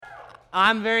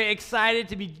I'm very excited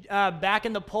to be back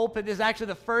in the pulpit. This is actually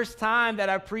the first time that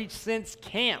I've preached since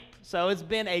camp. So it's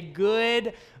been a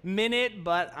good minute,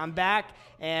 but I'm back,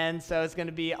 and so it's going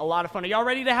to be a lot of fun. Are y'all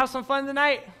ready to have some fun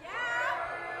tonight?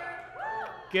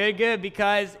 Yeah! Good,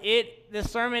 because this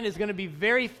sermon is going to be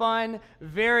very fun,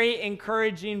 very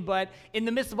encouraging, but in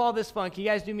the midst of all this fun, can you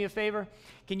guys do me a favor?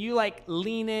 Can you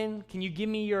lean in? Can you give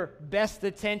me your best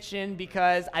attention?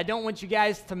 Because I don't want you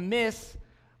guys to miss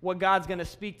what God's going to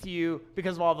speak to you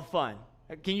because of all the fun.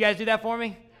 Can you guys do that for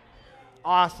me?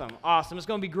 Awesome. It's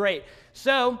going to be great.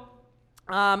 So,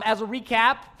 as a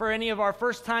recap, for any of our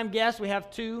first-time guests, we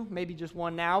have two, maybe just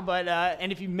one now, but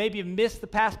and if you maybe have missed the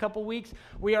past couple weeks,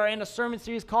 we are in a sermon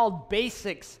series called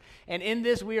Basics, and in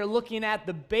this we are looking at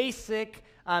the basic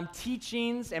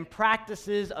teachings and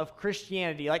practices of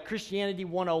Christianity, like Christianity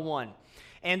 101.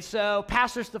 And so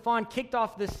Pastor Stefan kicked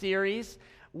off this series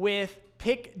with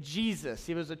Pick Jesus.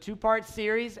 It was a two-part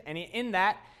series, and in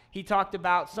that, he talked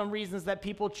about some reasons that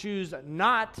people choose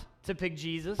not to pick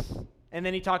Jesus, and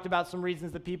then he talked about some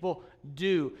reasons that people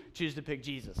do choose to pick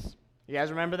Jesus. You guys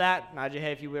remember that? Nod your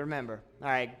head if you remember. All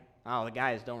right. Oh, the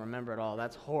guys don't remember at all.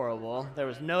 That's horrible. There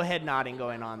was no head nodding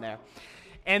going on there.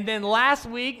 And then last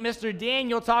week, Mr.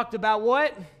 Daniel talked about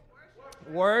what?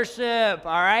 Worship,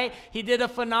 all right? He did a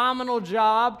phenomenal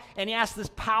job, and he asked this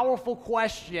powerful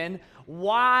question: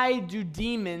 why do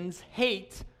demons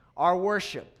hate our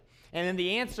worship? And then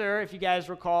the answer, if you guys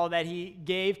recall, that he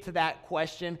gave to that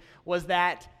question was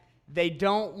that they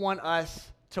don't want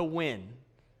us to win,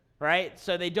 right?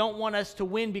 So they don't want us to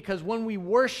win because when we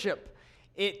worship,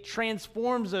 it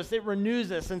transforms us, it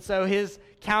renews us. And so his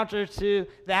counter to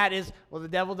that is, well, the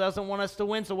devil doesn't want us to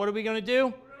win, so what are we going to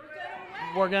do?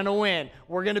 We're going to win.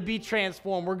 We're going to be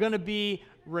transformed. We're going to be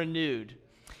renewed.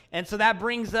 And so that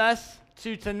brings us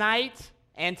to tonight.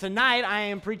 And tonight I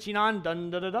am preaching on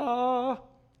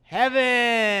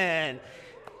heaven.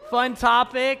 Fun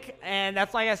topic. And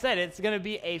that's, like I said, it's going to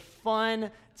be a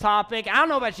fun topic. I don't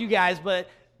know about you guys, but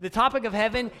the topic of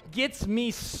heaven gets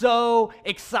me so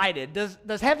excited.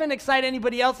 Does heaven excite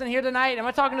anybody else in here tonight? Am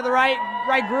I talking to the right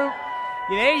group?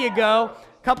 Yeah, there you go.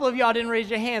 A couple of y'all didn't raise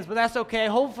your hands, but that's okay.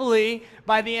 Hopefully,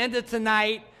 by the end of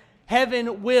tonight,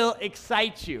 heaven will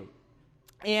excite you.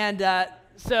 And but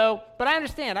I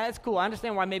understand. It's cool. I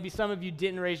understand why maybe some of you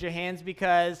didn't raise your hands,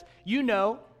 because you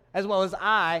know, as well as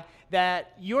I,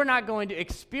 that you're not going to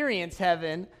experience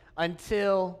heaven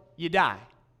until you die.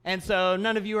 And so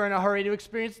none of you are in a hurry to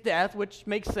experience death, which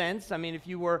makes sense. I mean, if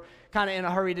you were kind of in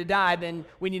a hurry to die, then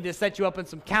we need to set you up in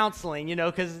some counseling,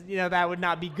 because, that would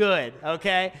not be good,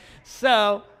 okay?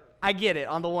 So I get it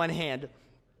on the one hand.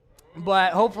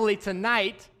 But hopefully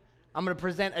tonight, I'm going to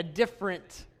present a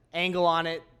different angle on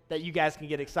it that you guys can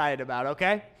get excited about,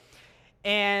 okay?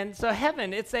 And so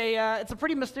heaven, it's a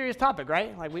pretty mysterious topic,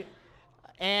 right?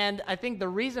 And I think the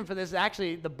reason for this is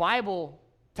actually the Bible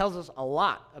tells us a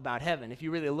lot about heaven if you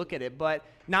really look at it, but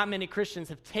not many Christians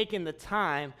have taken the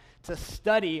time to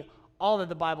study all that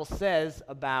the Bible says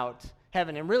about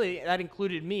heaven, and really that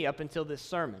included me up until this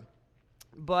sermon.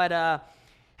 But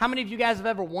how many of you guys have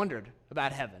ever wondered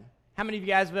about heaven? How many of you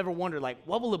guys have ever wondered,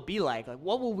 what will it be like?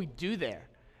 What will we do there?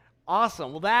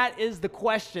 Awesome. Well, that is the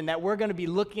question that we're going to be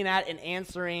looking at and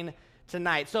answering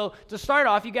tonight. So to start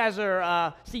off, you guys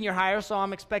are senior hire, so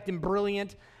I'm expecting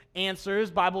brilliant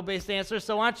answers, Bible-based answers.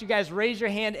 So why don't you guys raise your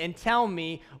hand and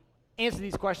answer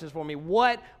these questions for me.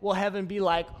 What will heaven be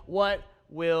like? What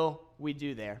will we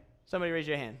do there? Somebody raise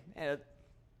your hand.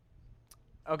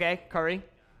 Okay, Curry.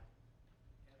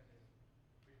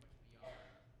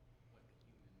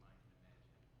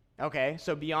 Okay,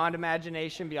 so beyond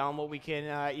imagination, beyond what we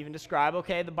can even describe.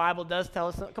 Okay, the Bible does tell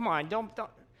us. Come on, don't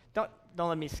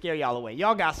let me scare y'all away.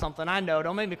 Y'all got something. I know.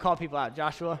 Don't make me call people out.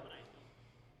 Joshua.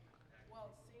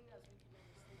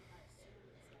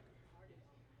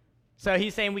 So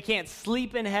he's saying we can't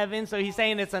sleep in heaven, so he's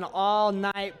saying it's an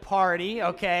all-night party,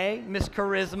 okay? Miss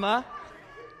Charisma.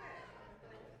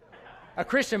 A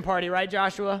Christian party, right,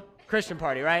 Joshua? Christian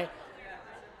party, right?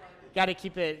 Gotta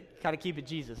keep it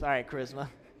Jesus. All right, Charisma.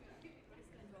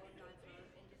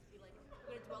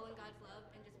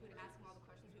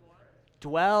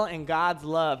 Dwell in God's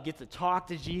love. Get to talk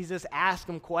to Jesus, ask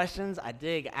him questions. I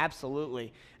dig,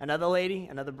 absolutely. Another lady,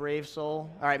 another brave soul.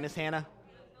 All right, Miss Hannah.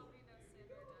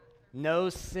 No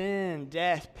sin,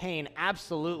 death, pain,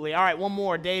 absolutely. All right, one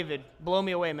more, David. Blow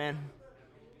me away, man.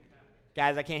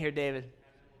 Guys, I can't hear David.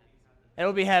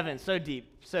 It'll be heaven, so deep,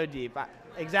 so deep.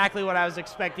 Exactly what I was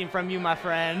expecting from you, my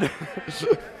friend.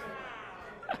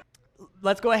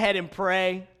 Let's go ahead and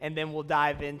pray, and then we'll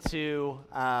dive into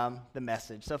the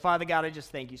message. So, Father God, I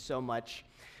just thank you so much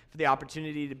for the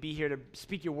opportunity to be here to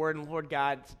speak your word, and Lord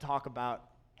God, to talk about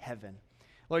heaven.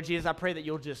 Lord Jesus, I pray that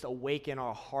you'll just awaken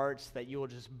our hearts, that you will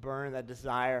just burn that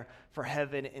desire for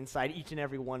heaven inside each and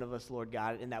every one of us, Lord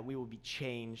God, and that we will be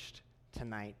changed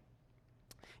tonight.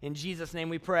 In Jesus' name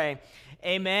we pray.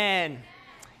 Amen.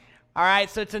 All right,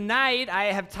 so tonight I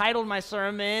have titled my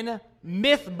sermon,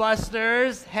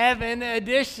 Mythbusters Heaven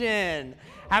Edition.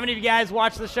 How many of you guys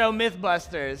watch the show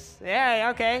Mythbusters?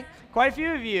 Yeah, okay. Quite a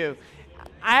few of you.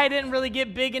 I didn't really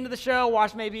get big into the show,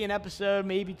 watched maybe an episode,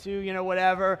 maybe two,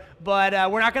 whatever. But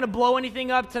we're not going to blow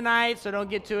anything up tonight, so don't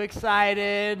get too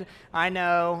excited. I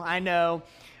know.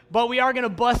 But we are going to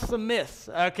bust some myths,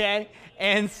 okay?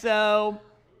 And so,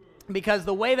 because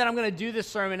the way that I'm going to do this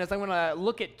sermon is I'm going to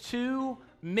look at two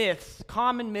myths,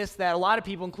 common myths that a lot of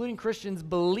people, including Christians,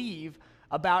 believe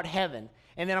about heaven.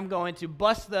 And then I'm going to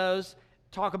bust those,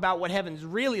 talk about what heaven's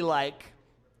really like,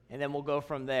 and then we'll go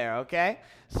from there, okay?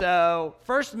 So,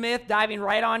 first myth, diving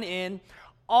right on in,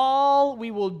 all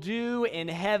we will do in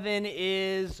heaven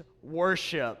is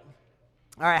worship.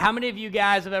 All right, how many of you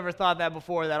guys have ever thought that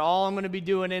before, that all I'm going to be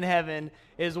doing in heaven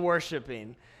is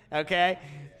worshiping, okay?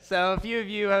 So, a few of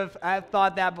you have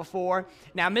thought that before.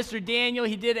 Now, Mr. Daniel,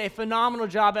 he did a phenomenal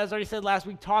job, as I already said last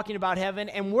week, talking about heaven,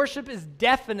 and worship is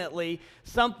definitely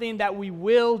something that we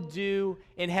will do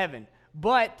in heaven,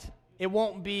 but it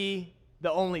won't be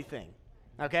the only thing,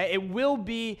 okay? It will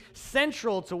be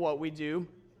central to what we do.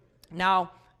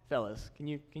 Now, fellas, can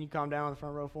you calm down on the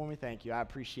front row for me? Thank you. I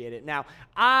appreciate it. Now,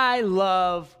 I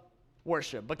love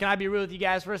worship, but can I be real with you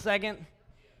guys for a second?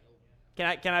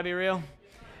 Can I be real?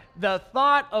 The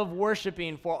thought of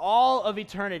worshiping for all of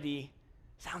eternity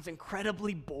sounds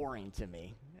incredibly boring to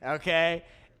me, okay?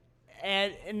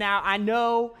 And now I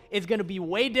know it's going to be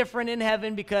way different in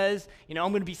heaven because, I'm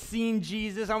going to be seeing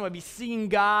Jesus, I'm going to be seeing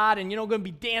God, and, I'm going to be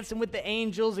dancing with the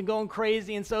angels and going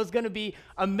crazy, and so it's going to be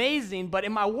amazing. But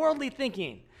in my worldly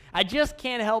thinking, I just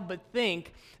can't help but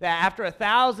think that after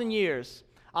 1,000 years,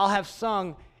 I'll have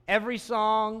sung every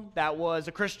song that was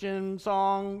a Christian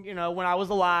song, when I was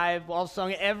alive. I'll have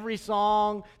sung every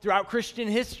song throughout Christian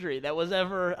history that was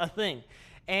ever a thing.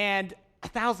 And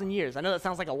 1,000 years. I know that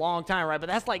sounds like a long time, right? But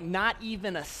that's like not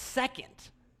even a second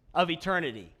of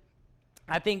eternity.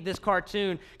 I think this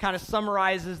cartoon kind of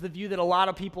summarizes the view that a lot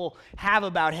of people have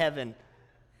about heaven.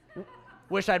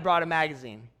 Wish I'd brought a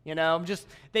magazine,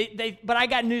 but I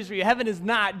got news for you. Heaven is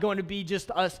not going to be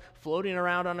just us floating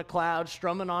around on a cloud,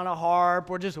 strumming on a harp,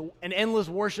 or just an endless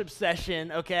worship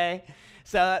session, okay?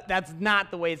 So that's not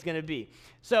the way it's going to be.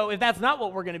 So if that's not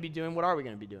what we're going to be doing, what are we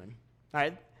going to be doing? All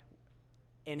right?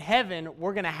 In heaven,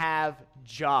 we're going to have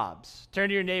jobs. Turn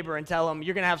to your neighbor and tell them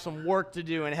you're going to have some work to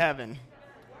do in heaven.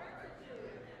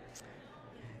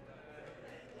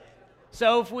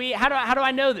 So how do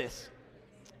I know this?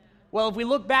 Well, if we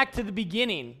look back to the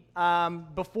beginning,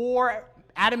 before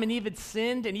Adam and Eve had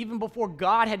sinned, and even before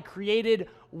God had created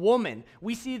woman,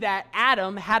 we see that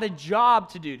Adam had a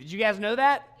job to do. Did you guys know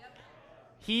that? Yep.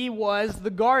 He was the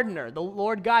gardener. The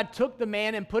Lord God took the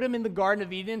man and put him in the Garden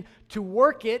of Eden to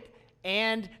work it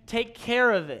and take care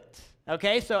of it,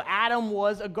 okay? So Adam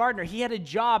was a gardener. He had a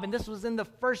job, and this was in the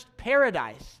first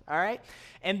paradise, all right?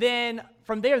 And then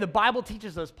from there, the Bible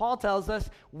teaches us, Paul tells us,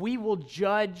 we will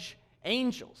judge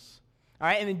angels, all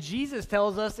right? And then Jesus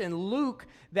tells us in Luke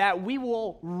that we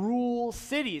will rule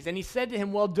cities. And he said to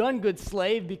him, well done, good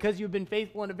slave, because you've been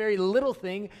faithful in a very little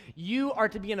thing, you are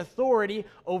to be an authority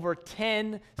over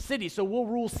 10 cities. So we'll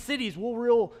rule cities, we'll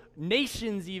rule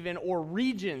nations even, or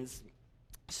regions.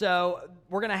 So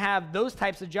we're going to have those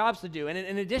types of jobs to do. And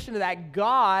in addition to that,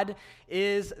 God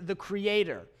is the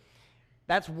creator.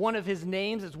 That's one of his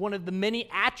names. It's one of the many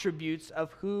attributes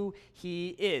of who he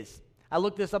is. I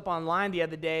looked this up online the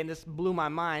other day, and this blew my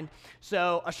mind.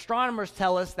 So astronomers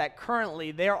tell us that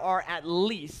currently there are at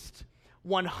least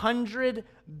 100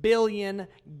 billion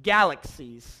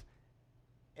galaxies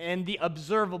in the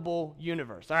observable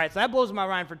universe. All right, so that blows my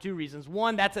mind for two reasons.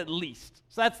 One, that's at least.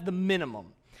 So that's the minimum.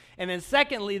 And then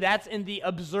secondly, that's in the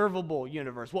observable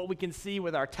universe, what we can see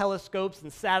with our telescopes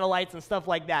and satellites and stuff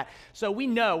like that. So we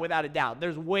know without a doubt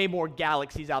there's way more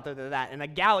galaxies out there than that. And a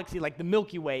galaxy like the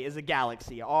Milky Way is a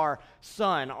galaxy. Our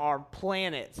sun, our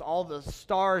planets, all the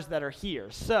stars that are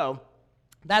here. So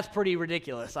that's pretty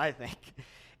ridiculous, I think.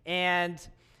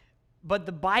 But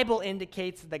the Bible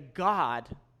indicates that God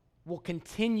will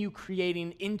continue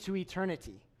creating into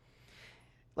eternity.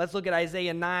 Let's look at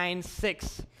Isaiah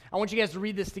 9:6. I want you guys to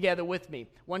read this together with me.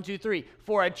 1, 2, 3.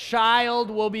 For a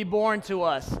child will be born to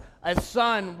us, a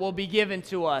son will be given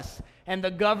to us, and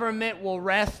the government will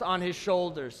rest on his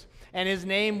shoulders, and his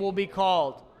name will be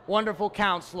called Wonderful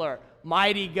Counselor,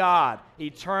 Mighty God,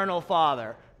 Eternal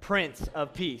Father, Prince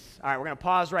of Peace. All right, we're going to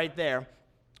pause right there.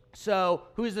 So,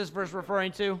 who is this verse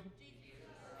referring to?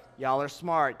 Y'all are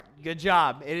smart. Good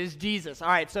job. It is Jesus. All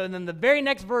right, so then the very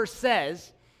next verse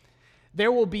says,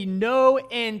 there will be no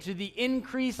end to the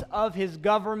increase of his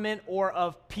government or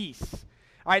of peace.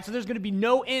 All right, so there's going to be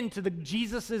no end to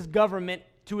Jesus' government,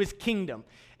 to his kingdom.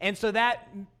 And so that,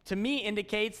 to me,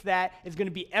 indicates that it's going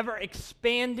to be ever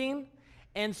expanding.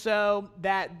 And so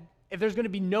that if there's going to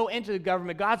be no end to the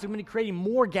government, God's going to be creating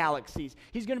more galaxies.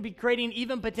 He's going to be creating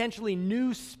even potentially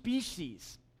new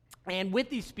species. And with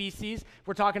these species,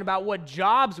 we're talking about what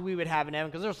jobs we would have in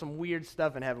heaven, because there's some weird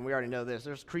stuff in heaven. We already know this.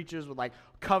 There's creatures with like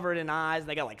covered in eyes.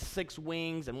 They got like 6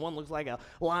 wings, and one looks like a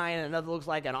lion, and another looks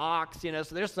like an ox, you know.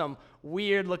 So there's some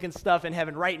weird looking stuff in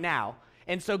heaven right now.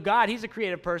 And so God, he's a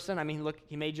creative person. I mean, look,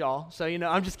 he made y'all. So, you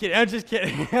know, I'm just kidding.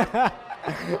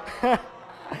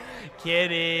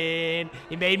 Kidding.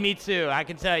 He made me too. I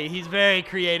can tell you, he's very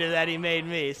creative that he made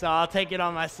me. So I'll take it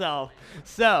on myself.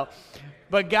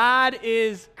 But God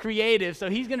is creative, so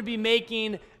he's going to be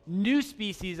making new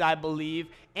species, I believe,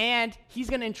 and he's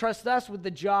going to entrust us with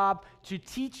the job to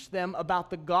teach them about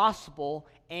the gospel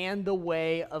and the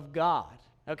way of God,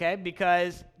 okay?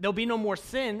 Because there'll be no more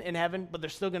sin in heaven, but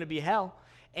there's still going to be hell,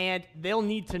 and they'll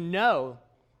need to know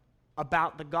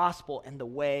about the gospel and the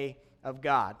way of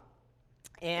God.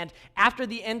 And after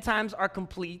the end times are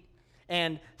complete,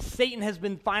 and Satan has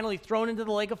been finally thrown into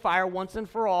the lake of fire once and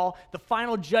for all, the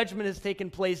final judgment has taken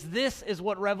place. This is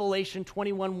what Revelation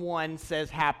 21:1 says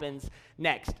happens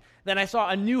next. Then I saw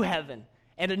a new heaven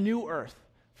and a new earth,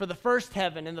 for the first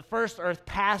heaven and the first earth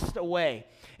passed away,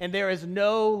 and there is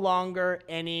no longer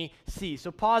any sea.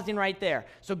 So pausing right there.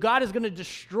 So God is going to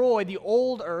destroy the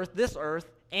old earth, this earth,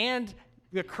 and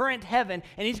the current heaven,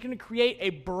 and he's going to create a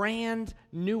brand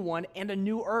new one and a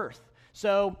new earth.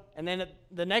 So, and then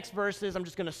the next verses, I'm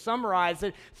just going to summarize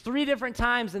it. 3 different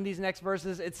times in these next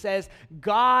verses, it says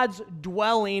God's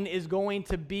dwelling is going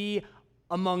to be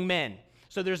among men.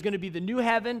 So there's going to be the new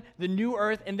heaven, the new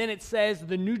earth, and then it says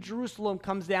the new Jerusalem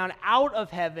comes down out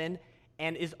of heaven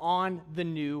and is on the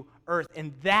new earth.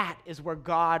 And that is where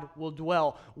God will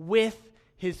dwell with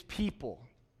his people.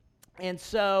 And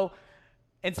so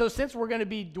since we're going to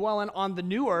be dwelling on the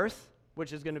new earth,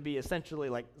 which is going to be essentially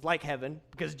like heaven,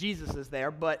 because Jesus is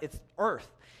there, but it's earth.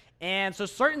 And so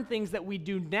certain things that we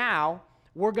do now,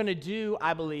 we're going to do,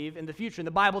 I believe, in the future. And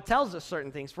the Bible tells us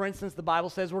certain things. For instance, the Bible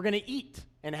says we're going to eat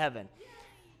in heaven.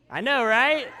 I know,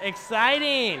 right?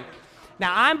 Exciting.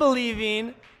 Now, I'm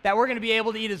believing that we're going to be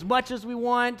able to eat as much as we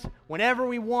want, whenever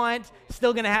we want. Still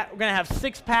we're going to have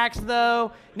 6-packs,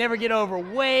 though. Never get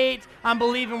overweight. I'm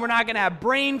believing we're not going to have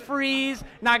brain freeze.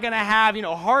 Not going to have,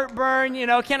 heartburn.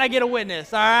 Can I get a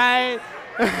witness? All right.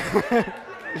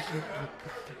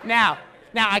 Now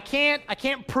I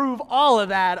can't prove all of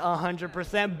that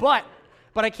 100%, but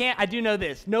I do know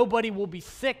this: nobody will be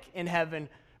sick in heaven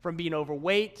from being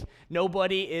overweight.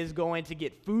 Nobody is going to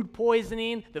get food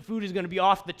poisoning. The food is going to be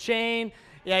off the chain.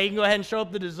 Yeah, you can go ahead and show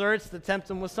up the desserts to tempt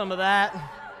them with some of that.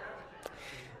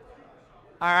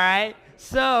 All right.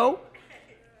 So,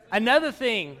 another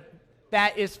thing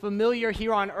that is familiar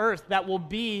here on earth that will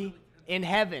be in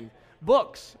heaven: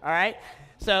 books. All right.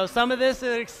 So, some of this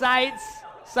it excites.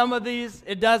 Some of these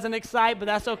it doesn't excite, but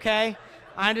that's okay.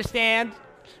 I understand.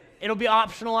 It'll be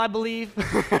optional, I believe.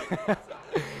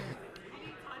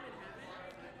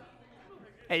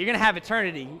 Hey, you're going to have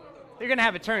eternity. You're going to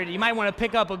have eternity. You might want to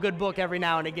pick up a good book every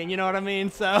now and again. You know what I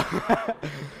mean? So, all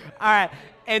right.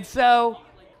 And so,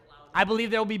 I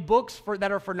believe there will be books that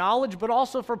are for knowledge, but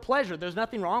also for pleasure. There's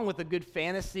nothing wrong with a good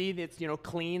fantasy that's,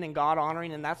 clean and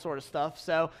God-honoring and that sort of stuff.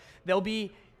 So, there'll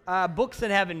be books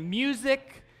in heaven.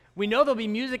 Music. We know there'll be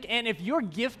music. And if you're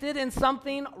gifted in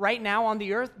something right now on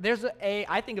the earth, there's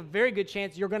I think, a very good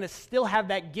chance you're going to still have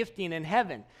that gifting in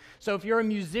heaven. So, if you're a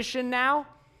musician now,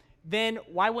 then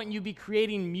why wouldn't you be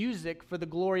creating music for the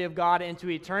glory of God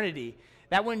into eternity?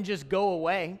 That wouldn't just go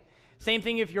away. Same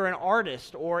thing if you're an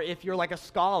artist or if you're like a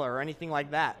scholar or anything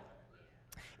like that.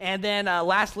 And then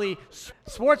lastly,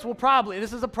 sports will probably,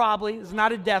 this is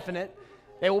not a definite,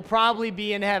 they will probably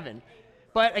be in heaven.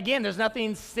 But again, there's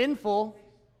nothing sinful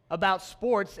about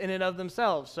sports in and of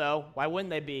themselves, so why wouldn't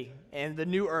they be in the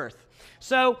new earth?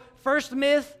 So first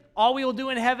myth, all we will do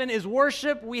in heaven is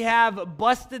worship. We have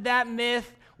busted that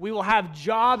myth. We will have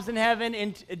jobs in heaven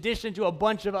in addition to a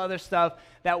bunch of other stuff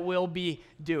that we'll be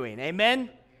doing. Amen?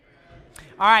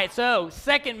 All right, so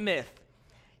second myth.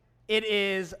 It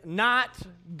is not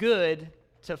good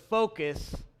to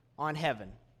focus on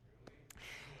heaven.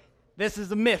 This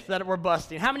is a myth that we're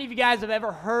busting. How many of you guys have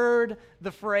ever heard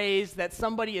the phrase that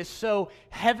somebody is so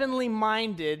heavenly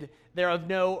minded they're of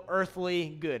no earthly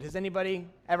good? Has anybody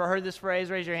ever heard this phrase?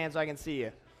 Raise your hand so I can see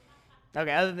you.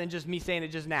 Okay, other than just me saying it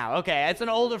just now. Okay, it's an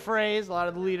older phrase. A lot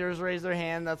of the leaders raise their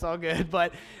hand. That's all good.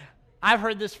 But I've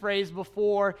heard this phrase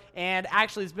before, and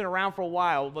actually it's been around for a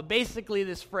while. But basically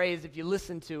this phrase, if you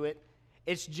listen to it,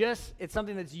 it's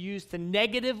something that's used to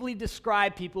negatively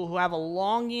describe people who have a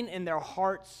longing in their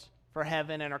hearts for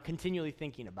heaven and are continually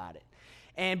thinking about it.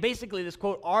 And basically this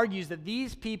quote argues that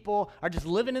these people are just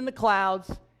living in the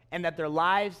clouds and that their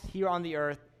lives here on the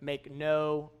earth make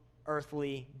no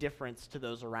earthly difference to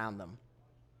those around them.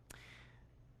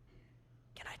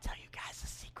 Can I tell you guys a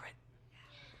secret?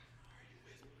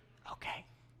 Okay,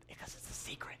 because it's a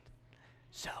secret.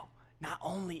 So, not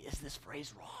only is this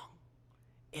phrase wrong,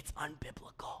 it's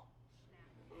unbiblical.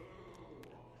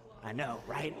 I know,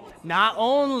 right? Not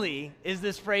only is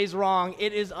this phrase wrong,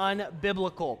 it is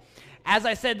unbiblical. As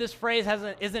I said, this phrase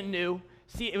isn't new.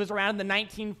 See, it was around in the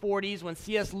 1940s when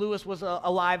C.S. Lewis was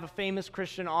alive, a famous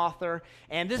Christian author,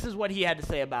 and this is what he had to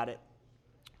say about it.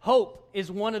 Hope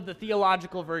is one of the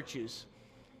theological virtues.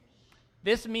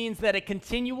 This means that a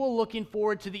continual looking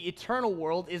forward to the eternal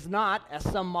world is not, as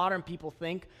some modern people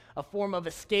think, a form of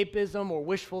escapism or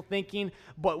wishful thinking,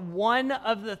 but one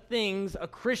of the things a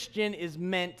Christian is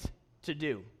meant to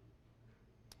do.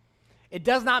 It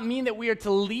does not mean that we are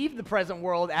to leave the present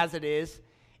world as it is.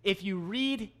 If you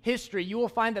read history, you will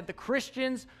find that the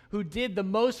Christians who did the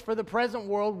most for the present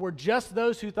world were just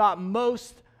those who thought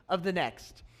most of the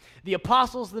next. The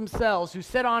apostles themselves who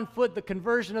set on foot the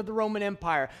conversion of the Roman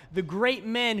Empire, the great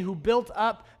men who built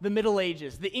up the Middle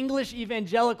Ages, the English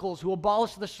evangelicals who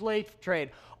abolished the slave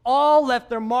trade, all left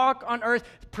their mark on earth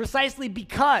precisely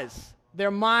because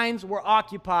their minds were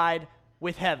occupied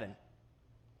with heaven.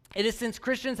 It is since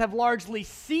Christians have largely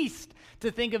ceased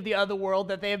to think of the other world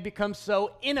that they have become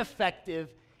so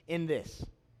ineffective in this.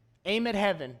 Aim at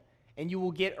heaven, and you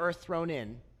will get earth thrown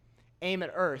in. Aim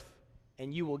at earth,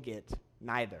 and you will get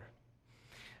neither.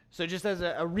 So just as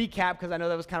a recap, because I know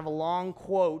that was kind of a long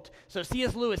quote. So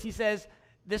C.S. Lewis, he says,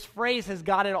 this phrase has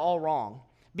got it all wrong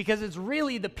because it's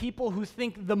really the people who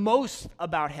think the most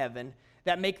about heaven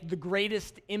that make the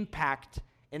greatest impact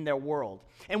in their world.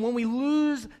 And when we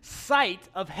lose sight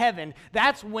of heaven,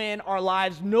 that's when our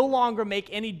lives no longer make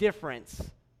any difference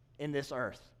in this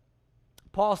earth.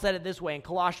 Paul said it this way in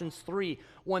Colossians 3,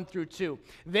 1 through 2.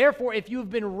 Therefore, if you have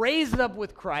been raised up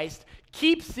with Christ,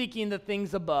 keep seeking the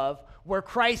things above, where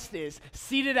Christ is,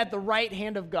 seated at the right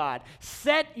hand of God.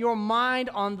 Set your mind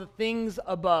on the things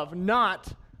above,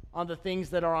 not on the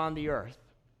things that are on the earth.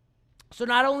 So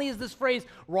not only is this phrase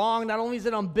wrong, not only is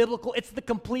it unbiblical, it's the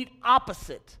complete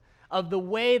opposite of the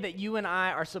way that you and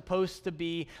I are supposed to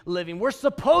be living. We're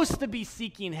supposed to be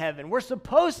seeking heaven. We're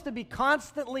supposed to be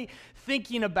constantly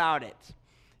thinking about it.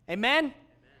 Amen?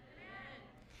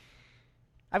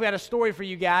 I've got a story for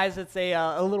you guys. It's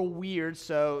a little weird,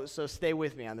 so stay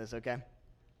with me on this, okay?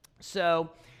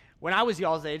 So when I was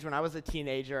y'all's age, when I was a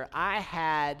teenager, I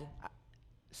had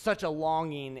such a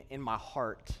longing in my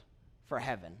heart for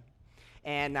heaven.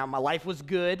 And now my life was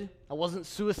good. I wasn't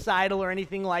suicidal or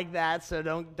anything like that, so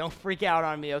don't freak out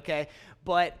on me, okay?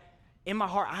 But in my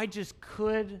heart,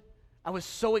 I was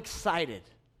so excited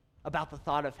about the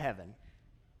thought of heaven.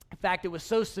 In fact, it was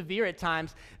so severe at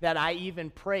times that I even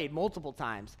prayed multiple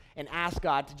times and asked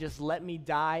God to just let me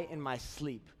die in my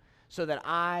sleep so that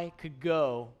I could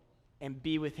go and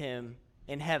be with him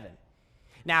in heaven.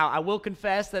 Now, I will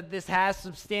confess that this has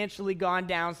substantially gone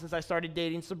down since I started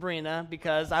dating Sabrina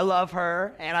because I love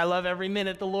her and I love every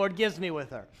minute the Lord gives me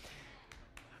with her.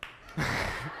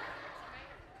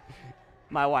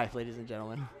 My wife, ladies and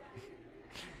gentlemen.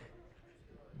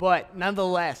 But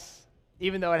nonetheless,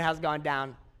 even though it has gone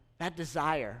down, that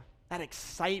desire, that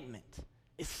excitement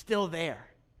is still there.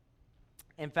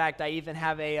 In fact, I even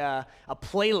have a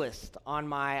playlist on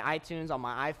my iTunes, on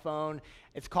my iPhone.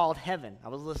 It's called Heaven. I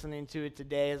was listening to it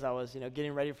today as I was,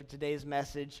 getting ready for today's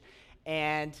message.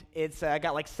 And it's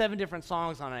got like 7 different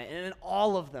songs on it. And in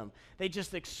all of them, they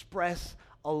just express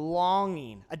a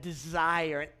longing, a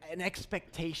desire, an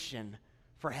expectation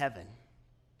for heaven.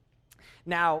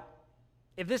 Now,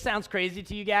 if this sounds crazy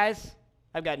to you guys,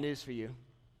 I've got news for you.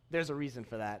 There's a reason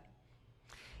for that.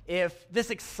 If this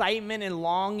excitement and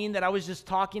longing that I was just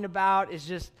talking about is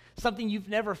just something you've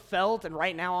never felt, and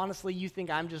right now, honestly, you think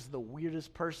I'm just the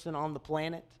weirdest person on the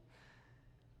planet,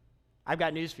 I've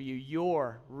got news for you.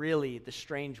 You're really the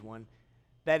strange one.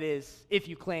 That is, if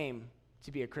you claim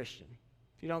to be a Christian.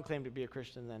 If you don't claim to be a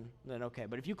Christian, then okay.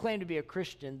 But if you claim to be a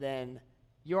Christian, then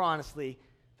you're honestly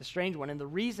the strange one. And the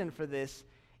reason for this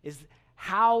is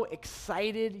how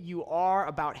excited you are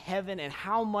about heaven and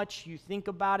how much you think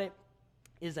about it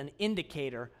is an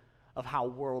indicator of how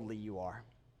worldly you are.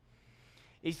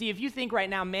 You see, if you think right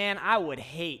now, man, I would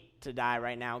hate to die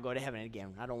right now and go to heaven. And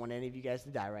again, I don't want any of you guys to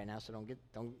die right now, so don't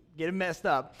get it messed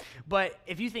up. But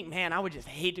if you think, man, I would just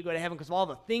hate to go to heaven because of all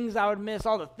the things I would miss,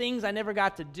 all the things I never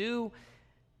got to do,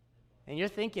 and your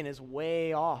thinking is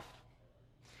way off.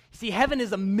 See, heaven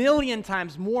is 1,000,000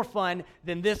 times more fun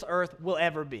than this earth will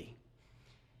ever be.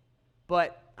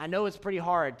 But I know it's pretty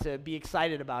hard to be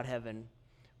excited about heaven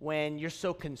when you're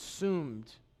so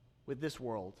consumed with this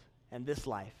world and this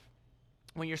life.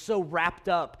 When you're so wrapped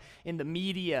up in the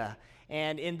media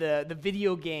and in the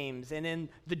video games and in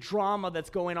the drama that's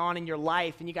going on in your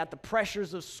life, and you got the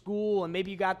pressures of school, and maybe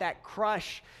you got that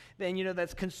crush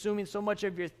that's consuming so much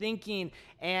of your thinking,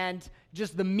 and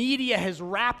just the media has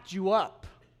wrapped you up.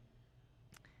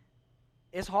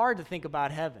 It's hard to think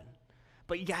about heaven.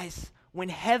 But you guys, when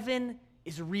heaven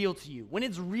is real to you, when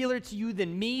it's realer to you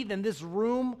than me, than this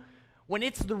room, when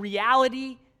it's the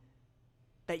reality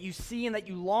that you see and that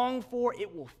you long for,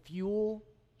 it will fuel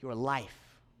your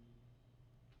life.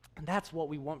 And that's what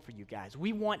we want for you guys.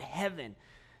 We want heaven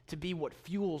to be what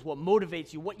fuels, what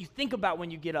motivates you, what you think about when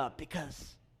you get up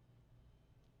because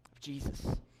of Jesus.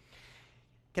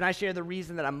 Can I share the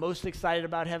reason that I'm most excited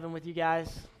about heaven with you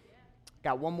guys? Yeah.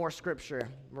 Got one more scripture.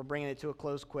 We're bringing it to a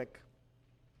close quick.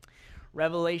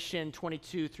 Revelation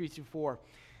 22, 3-4.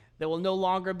 There will no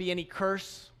longer be any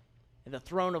curse, and the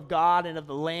throne of God and of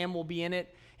the Lamb will be in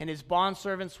it, and his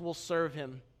bondservants will serve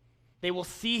him. They will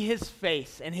see his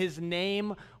face, and his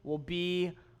name will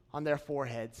be on their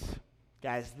foreheads.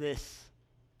 Guys, this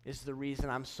is the reason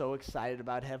I'm so excited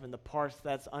about heaven, the parts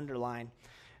that's underlined.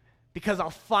 Because I'll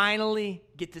finally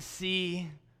get to see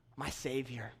my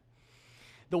Savior,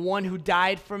 the one who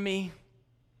died for me,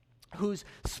 who's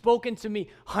spoken to me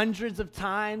hundreds of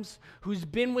times, who's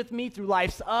been with me through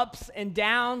life's ups and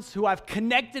downs, who I've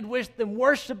connected with and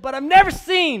worshiped, but I've never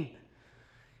seen.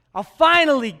 I'll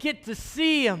finally get to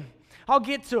see him. I'll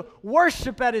get to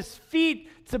worship at his feet,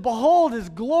 to behold his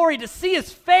glory, to see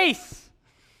his face.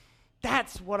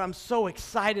 That's what I'm so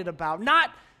excited about.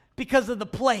 Not because of the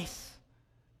place,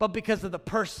 but because of the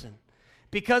person.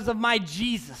 Because of my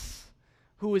Jesus,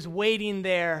 who is waiting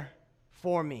there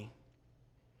for me.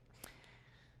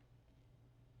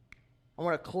 I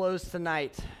want to close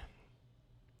tonight,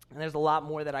 and there's a lot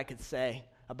more that I could say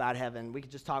about heaven. We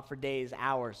could just talk for days,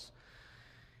 hours.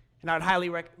 And I would highly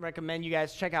recommend you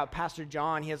guys check out Pastor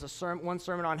John. He has one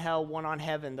sermon on hell, one on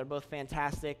heaven. They're both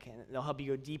fantastic, and they'll help you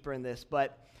go deeper in this.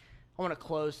 But I want to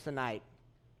close tonight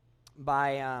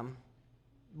by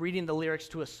reading the lyrics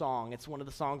to a song. It's one of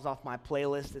the songs off my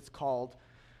playlist. It's called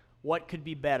What Could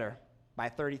Be Better by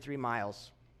 33 Miles.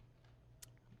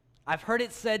 I've heard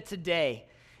it said today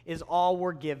is all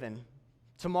we're given.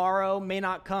 Tomorrow may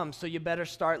not come, so you better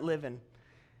start living.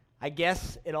 I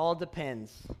guess it all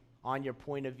depends on your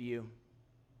point of view.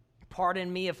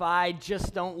 Pardon me if I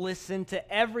just don't listen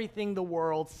to everything the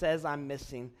world says I'm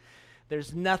missing.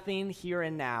 There's nothing here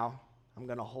and now I'm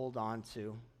going to hold on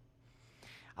to.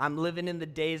 I'm living in the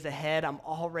days ahead. I'm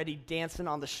already dancing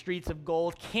on the streets of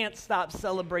gold. Can't stop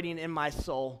celebrating in my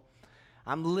soul.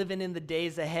 I'm living in the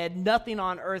days ahead. Nothing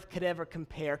on earth could ever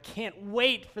compare. Can't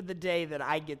wait for the day that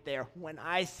I get there when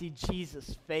I see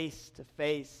Jesus face to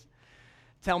face.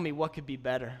 Tell me what could be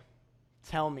better.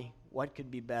 Tell me what could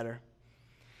be better.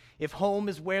 If home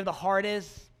is where the heart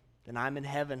is, then I'm in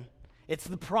heaven. It's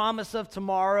the promise of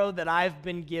tomorrow that I've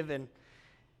been given.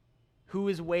 Who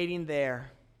is waiting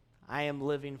there? I am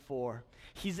living for.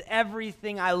 He's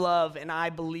everything I love and I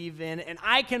believe in, and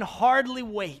I can hardly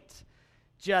wait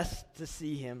just to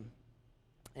see him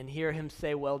and hear him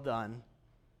say, well done.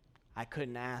 I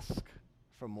couldn't ask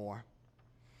for more.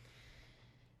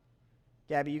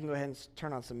 Gabby, you can go ahead and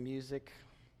turn on some music.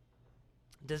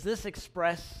 Does this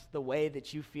express the way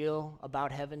that you feel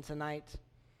about heaven tonight?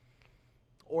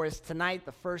 Or is tonight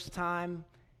the first time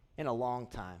in a long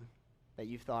time that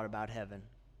you've thought about heaven?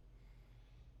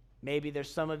 Maybe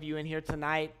there's some of you in here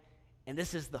tonight, and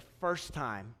this is the first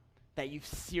time that you've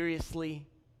seriously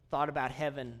thought about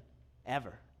heaven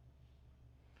ever.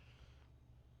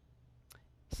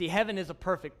 See, heaven is a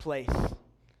perfect place,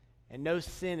 and no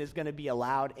sin is going to be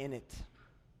allowed in it.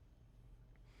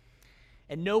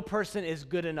 And no person is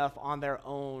good enough on their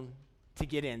own to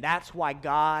get in. That's why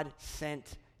God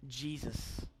sent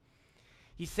Jesus.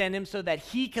 He sent him so that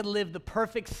he could live the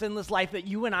perfect, sinless life that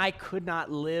you and I could not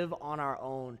live on our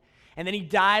own. And then he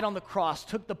died on the cross,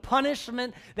 took the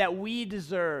punishment that we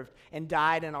deserved, and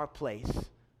died in our place.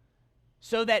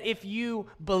 So that if you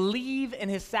believe in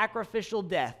his sacrificial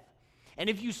death, And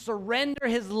if you surrender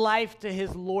his life to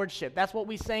his lordship, that's what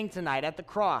we sang tonight at the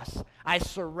cross. I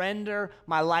surrender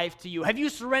my life to you. Have you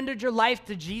surrendered your life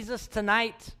to Jesus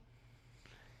tonight?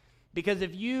 Because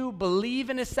if you believe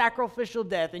in his sacrificial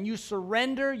death and you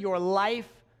surrender your life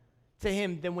to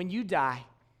him, then when you die,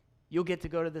 you'll get to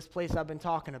go to this place I've been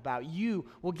talking about. You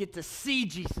will get to see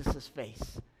Jesus'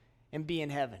 face and be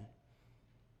in heaven.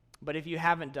 But if you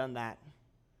haven't done that,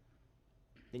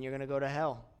 then you're going to go to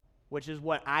hell, which is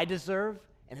what I deserve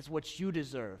and it's what you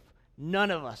deserve. None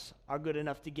of us are good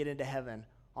enough to get into heaven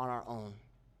on our own.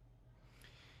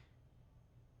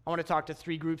 I want to talk to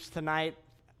 3 groups tonight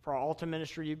for our altar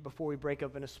ministry before we break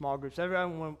up into small groups.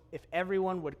 If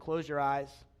everyone would close your eyes,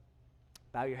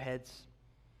 bow your heads.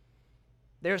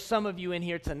 There's some of you in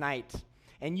here tonight,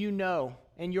 and you know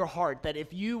in your heart that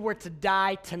if you were to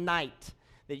die tonight,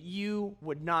 that you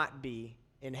would not be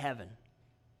in heaven.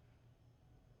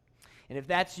 And if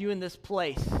that's you in this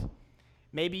place,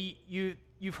 maybe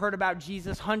you've heard about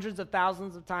Jesus hundreds of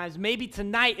thousands of times. Maybe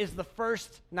tonight is the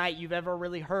first night you've ever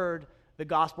really heard the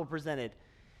gospel presented.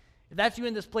 If that's you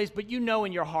in this place, but you know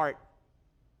in your heart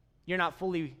you're not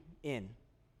fully in.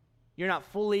 You're not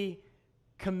fully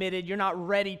committed. You're not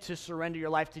ready to surrender your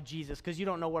life to Jesus because you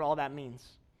don't know what all that means.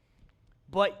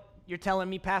 But you're telling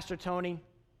me, Pastor Tony,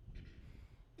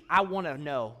 I want to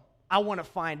know. I want to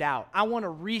find out. I want to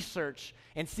research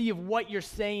and see if what you're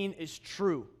saying is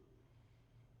true.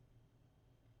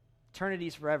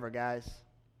 Eternity's forever, guys.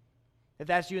 If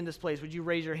that's you in this place, would you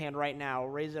raise your hand right now?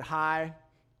 Raise it high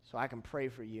so I can pray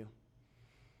for you.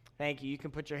 Thank you. You can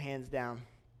put your hands down.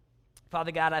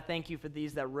 Father God, I thank you for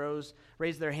these that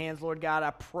raised their hands, Lord God.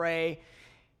 I pray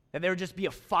that there would just be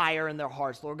a fire in their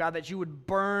hearts, Lord God, that you would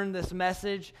burn this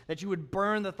message, that you would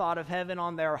burn the thought of heaven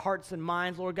on their hearts and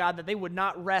minds, Lord God, that they would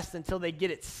not rest until they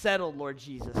get it settled, Lord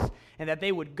Jesus, and that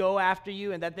they would go after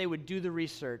you and that they would do the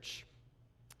research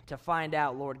to find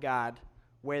out, Lord God,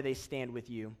 where they stand with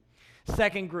you.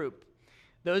 Second group,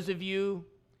 those of you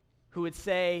who would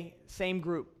say, same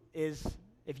group, is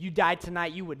if you died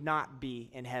tonight, you would not be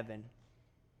in heaven.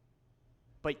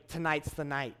 But tonight's the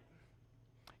night.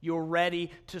 You're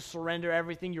ready to surrender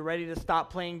everything. You're ready to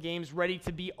stop playing games, ready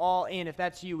to be all in. If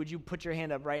that's you, would you put your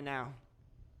hand up right now?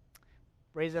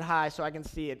 Raise it high so I can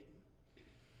see it.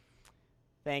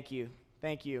 Thank you.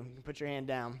 Thank you. You can put your hand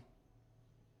down.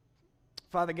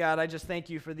 Father God, I just thank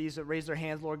you for these that raise their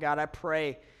hands, Lord God. I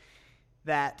pray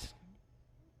that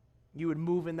you would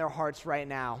move in their hearts right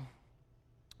now.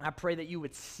 I pray that you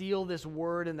would seal this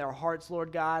word in their hearts,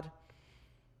 Lord God.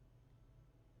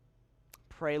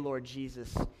 Pray, Lord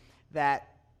Jesus, that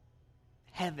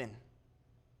heaven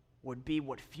would be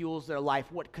what fuels their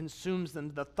life, what consumes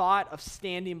them, the thought of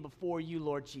standing before you,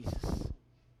 Lord Jesus.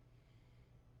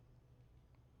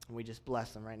 And we just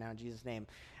bless them right now in Jesus' name.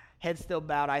 Head still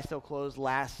bowed, eyes still closed.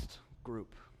 Last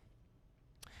group.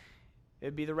 It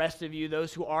would be the rest of you,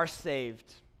 those who are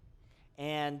saved,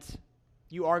 and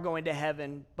you are going to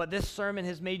heaven, but this sermon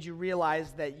has made you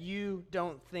realize that you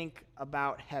don't think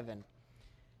about heaven.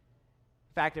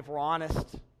 In fact, if we're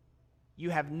honest, you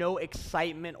have no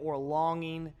excitement or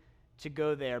longing to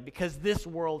go there because this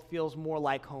world feels more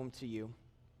like home to you.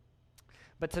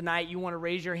 But tonight, you want to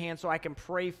raise your hand so I can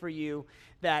pray for you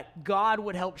that God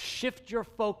would help shift your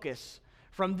focus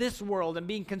from this world and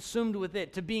being consumed with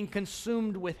it to being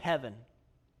consumed with heaven.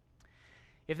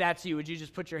 If that's you, would you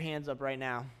just put your hands up right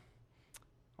now?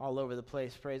 All over the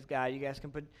place. Praise God. You guys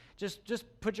can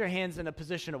just put your hands in a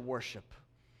position of worship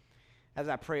as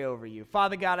I pray over you.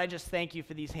 Father God, I just thank you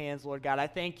for these hands, Lord God. I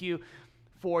thank you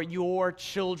for your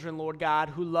children, Lord God,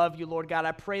 who love you, Lord God.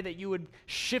 I pray that you would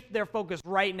shift their focus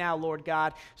right now, Lord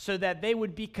God, so that they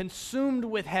would be consumed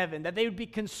with heaven, that they would be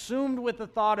consumed with the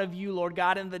thought of you, Lord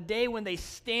God, and the day when they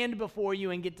stand before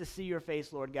you and get to see your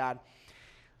face, Lord God.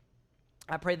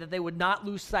 I pray that they would not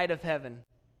lose sight of heaven,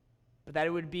 but that it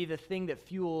would be the thing that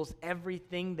fuels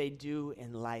everything they do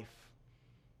in life.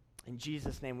 In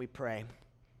Jesus' name we pray.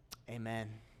 Amen.